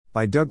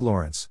By Doug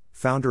Lawrence,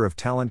 founder of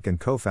Talent and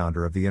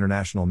co-founder of the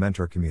International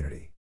Mentor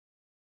Community.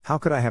 How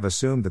could I have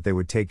assumed that they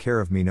would take care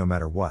of me no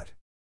matter what?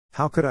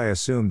 How could I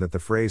assume that the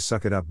phrase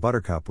 "suck it up,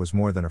 buttercup" was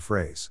more than a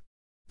phrase?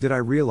 Did I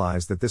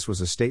realize that this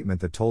was a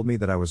statement that told me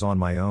that I was on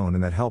my own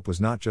and that help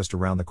was not just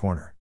around the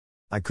corner?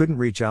 I couldn't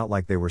reach out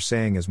like they were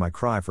saying as my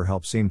cry for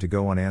help seemed to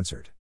go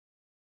unanswered.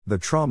 The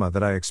trauma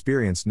that I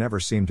experienced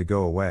never seemed to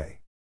go away.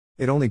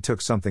 It only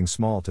took something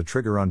small to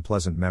trigger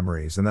unpleasant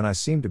memories, and then I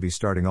seemed to be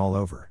starting all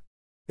over.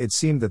 It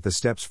seemed that the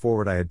steps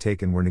forward I had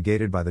taken were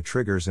negated by the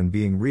triggers and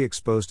being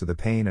re-exposed to the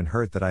pain and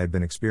hurt that I had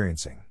been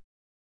experiencing.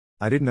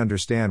 I didn't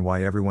understand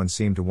why everyone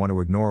seemed to want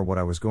to ignore what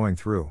I was going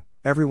through,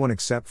 everyone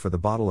except for the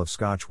bottle of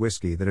Scotch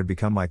whiskey that had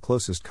become my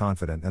closest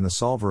confidant and the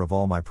solver of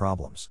all my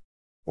problems.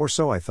 Or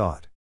so I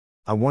thought.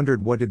 I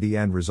wondered, what did the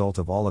end result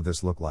of all of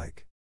this look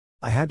like?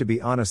 I had to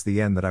be honest,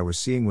 the end that I was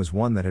seeing was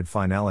one that had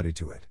finality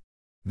to it.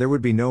 There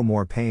would be no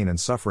more pain and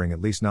suffering,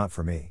 at least not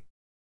for me.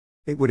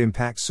 It would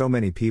impact so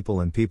many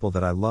people and people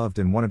that I loved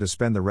and wanted to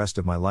spend the rest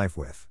of my life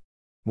with.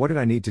 What did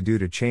I need to do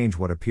to change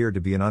what appeared to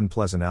be an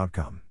unpleasant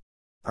outcome?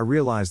 I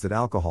realized that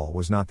alcohol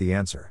was not the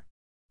answer.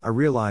 I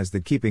realized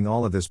that keeping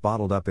all of this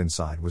bottled up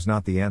inside was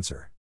not the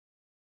answer.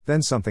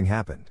 Then something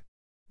happened.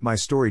 My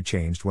story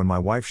changed when my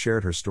wife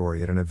shared her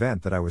story at an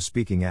event that I was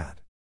speaking at.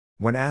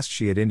 When asked,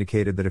 she had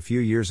indicated that a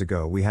few years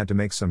ago we had to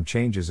make some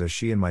changes as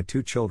she and my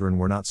 2 children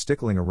were not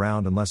sticking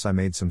around unless I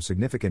made some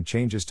significant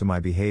changes to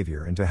my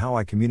behavior and to how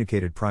I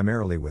communicated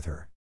primarily with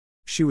her.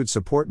 She would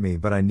support me,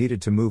 but I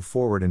needed to move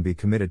forward and be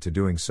committed to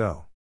doing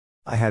so.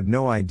 I had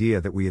no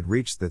idea that we had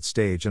reached that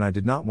stage, and I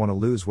did not want to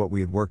lose what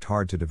we had worked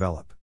hard to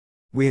develop.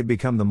 We had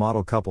become the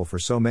model couple for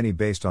so many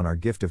based on our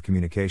gift of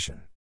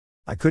communication.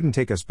 I couldn't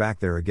take us back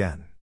there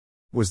again.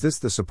 Was this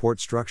the support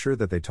structure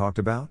that they talked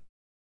about?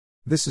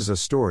 This is a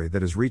story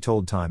that is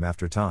retold time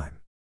after time.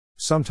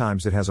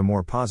 Sometimes it has a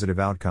more positive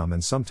outcome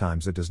and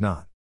sometimes it does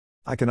not.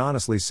 I can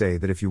honestly say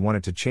that if you want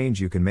it to change,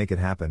 you can make it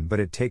happen,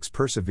 but it takes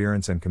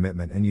perseverance and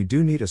commitment, and you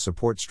do need a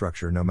support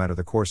structure no matter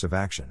the course of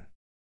action.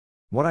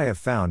 What I have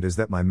found is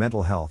that my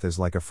mental health is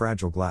like a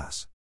fragile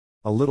glass.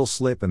 A little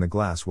slip and the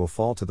glass will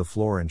fall to the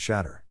floor and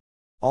shatter.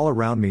 All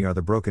around me are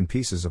the broken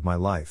pieces of my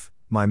life,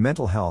 my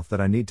mental health, that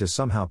I need to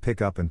somehow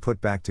pick up and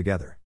put back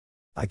together.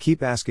 I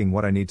keep asking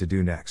what I need to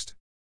do next.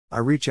 I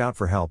reach out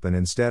for help, and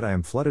instead I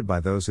am flooded by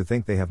those who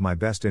think they have my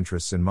best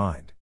interests in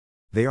mind.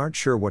 They aren't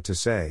sure what to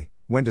say,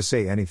 when to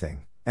say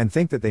anything, and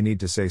think that they need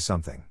to say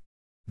something.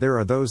 There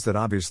are those that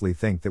obviously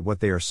think that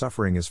what they are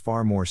suffering is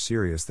far more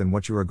serious than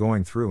what you are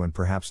going through, and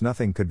perhaps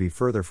nothing could be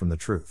further from the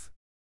truth.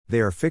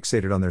 They are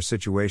fixated on their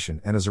situation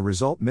and as a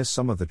result miss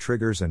some of the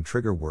triggers and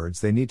trigger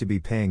words they need to be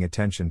paying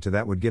attention to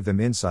that would give them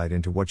insight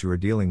into what you are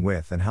dealing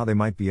with and how they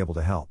might be able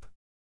to help.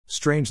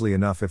 Strangely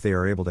enough, if they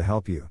are able to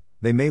help you,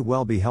 they may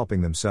well be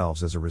helping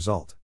themselves as a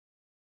result.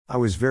 I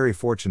was very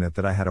fortunate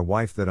that I had a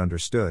wife that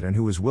understood and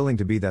who was willing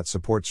to be that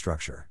support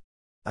structure.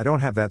 I don't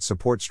have that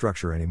support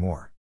structure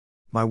anymore.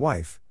 My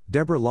wife,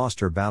 Deborah,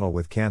 lost her battle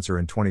with cancer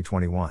in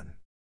 2021.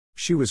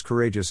 She was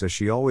courageous, as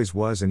she always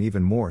was, and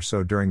even more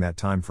so during that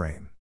time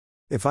frame.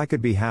 If I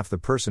could be half the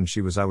person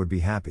she was, I would be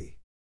happy.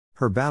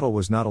 Her battle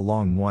was not a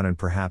long one, and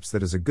perhaps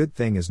that is a good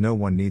thing, as no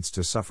one needs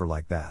to suffer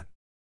like that.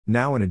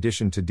 Now, in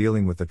addition to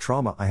dealing with the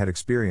trauma I had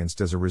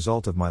experienced as a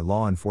result of my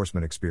law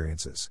enforcement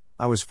experiences,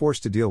 I was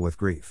forced to deal with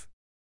grief.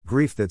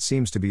 Grief that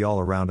seems to be all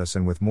around us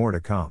and with more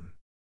to come.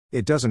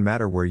 It doesn't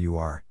matter where you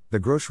are, the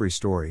grocery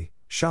store,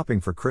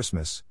 shopping for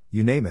Christmas,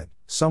 you name it,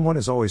 someone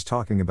is always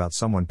talking about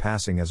someone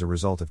passing as a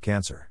result of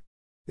cancer.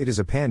 It is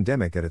a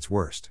pandemic at its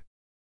worst.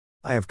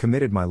 I have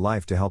committed my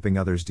life to helping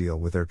others deal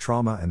with their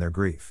trauma and their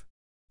grief.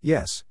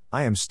 Yes,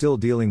 I am still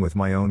dealing with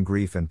my own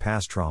grief and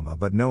past trauma,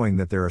 but knowing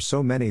that there are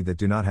so many that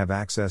do not have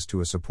access to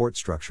a support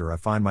structure, I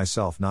find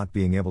myself not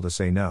being able to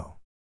say no.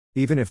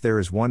 Even if there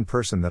is one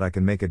person that I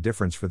can make a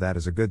difference for, that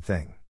is a good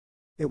thing.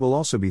 It will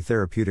also be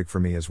therapeutic for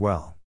me as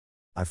well.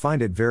 I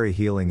find it very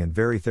healing and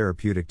very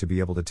therapeutic to be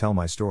able to tell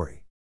my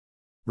story.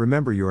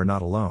 Remember, you are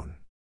not alone.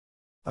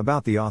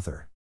 About the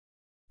author.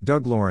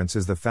 Doug Lawrence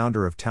is the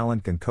founder of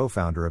Talent and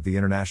co-founder of the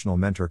International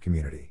Mentor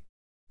Community.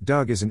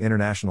 Doug is an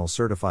international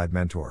certified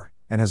mentor,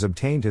 and has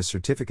obtained his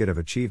Certificate of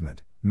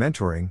Achievement,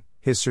 Mentoring,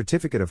 his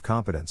Certificate of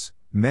Competence,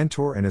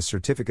 Mentor, and his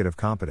Certificate of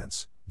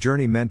Competence,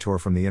 Journey Mentor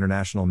from the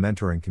International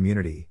Mentoring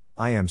Community,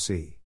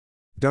 IMC.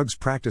 Doug's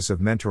practice of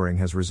mentoring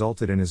has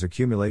resulted in his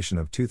accumulation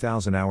of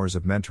 2,000 hours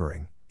of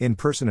mentoring, in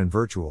person and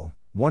virtual,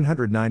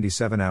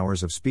 197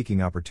 hours of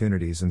speaking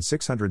opportunities, and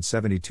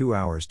 672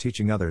 hours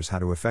teaching others how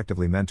to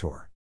effectively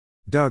mentor.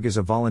 Doug is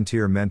a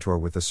volunteer mentor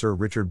with the Sir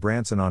Richard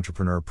Branson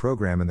Entrepreneur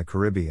Program in the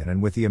Caribbean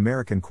and with the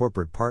American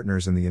Corporate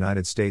Partners in the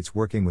United States,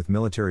 working with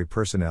military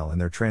personnel in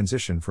their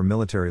transition from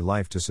military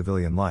life to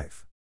civilian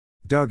life.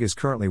 Doug is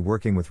currently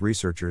working with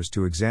researchers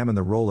to examine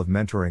the role of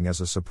mentoring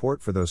as a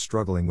support for those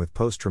struggling with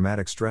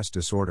post-traumatic stress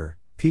disorder,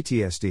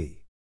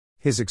 PTSD.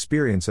 His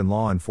experience in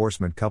law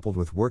enforcement, coupled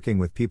with working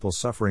with people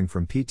suffering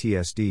from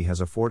PTSD,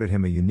 has afforded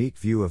him a unique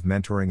view of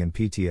mentoring and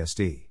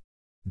PTSD.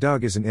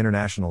 Doug is an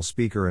international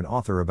speaker and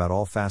author about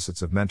all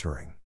facets of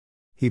mentoring.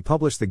 He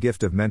published The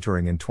Gift of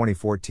Mentoring in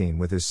 2014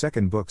 with his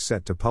second book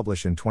set to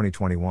publish in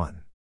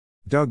 2021.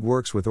 Doug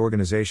works with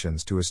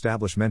organizations to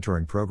establish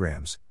mentoring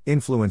programs,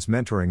 influence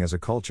mentoring as a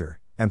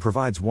culture, and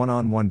provides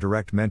one-on-one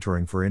direct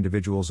mentoring for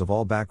individuals of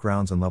all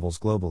backgrounds and levels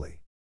globally.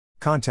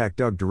 Contact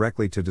Doug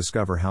directly to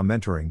discover how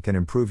mentoring can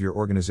improve your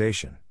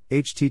organization.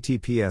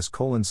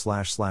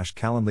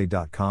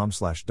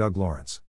 https://calendly.com/Doug Lawrence